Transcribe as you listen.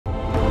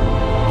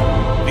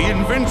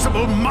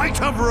invincible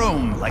might of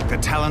Rome, like the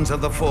talons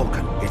of the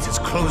falcon, it has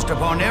closed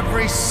upon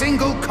every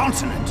single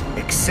continent,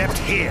 except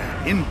here,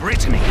 in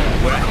Brittany,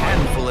 where a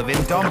handful of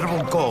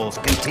indomitable Gauls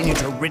continue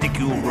to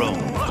ridicule Rome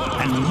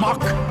and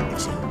mock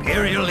its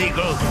imperial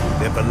eagle.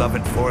 Their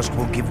beloved forest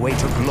will give way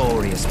to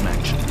glorious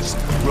mansions.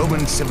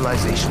 Roman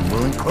civilization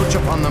will encroach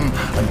upon them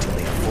until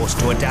they are forced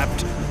to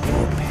adapt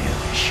or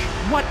perish.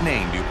 What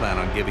name do you plan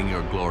on giving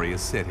your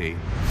glorious city?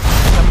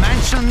 The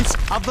mansions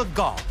of the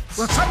Gauls.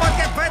 Will someone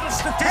get vital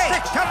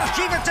statistics? Tell us,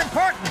 Chief, it's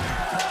important.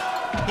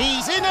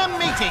 He's in a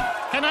meeting.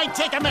 Can I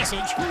take a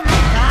message?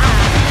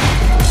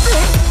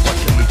 What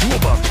can we do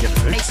about it?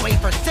 Make way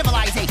for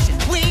civilization.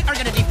 We are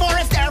going to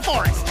deforest our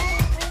forest.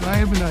 I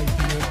have an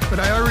idea, but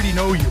I already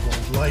know you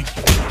won't like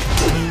it.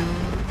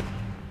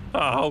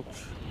 Oh.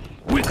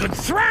 We could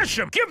thrash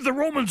them! Give the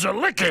Romans a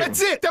licking!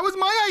 That's it! That was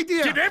my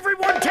idea! Did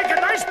everyone take a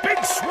nice big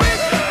swig?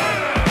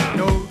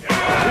 No.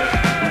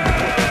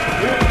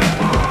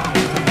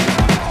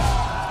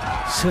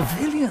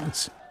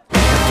 Civilians. We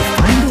have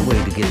to find a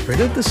way to get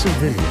rid of the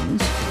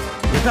civilians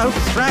without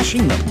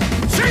thrashing them.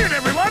 Say it,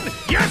 everyone!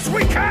 Yes,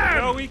 we can!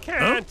 No, we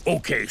can't. Huh?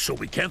 Okay, so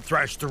we can't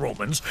thrash the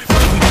Romans, but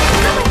we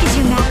How much is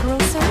your mackerel,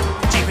 sir?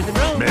 Cheaper than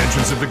Rome.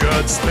 Mansions of the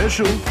Gods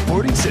special,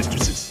 40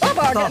 sistresses.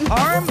 The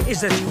harm is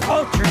that you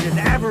altered an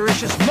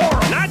avaricious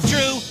moron. Not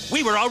true.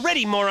 We were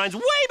already morons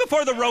way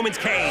before the Romans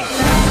came.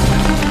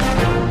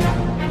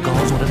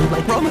 Gauls want to look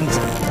like Romans.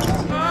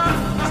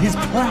 His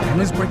plan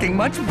is working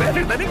much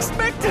better than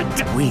expected.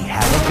 We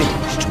have a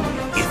village to win.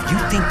 If you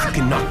think you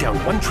can knock down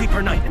one tree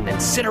per night and then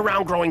sit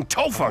around growing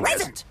toe fungus...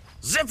 Present.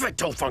 Zip it,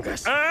 toe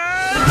fungus. You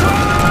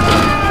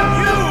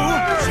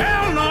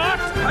shall not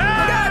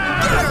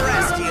Give it a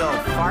rest, you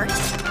old fart.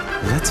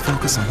 Let's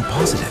focus on the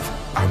positive.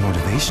 Our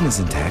motivation is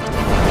intact,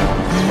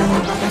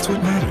 and that's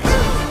what matters.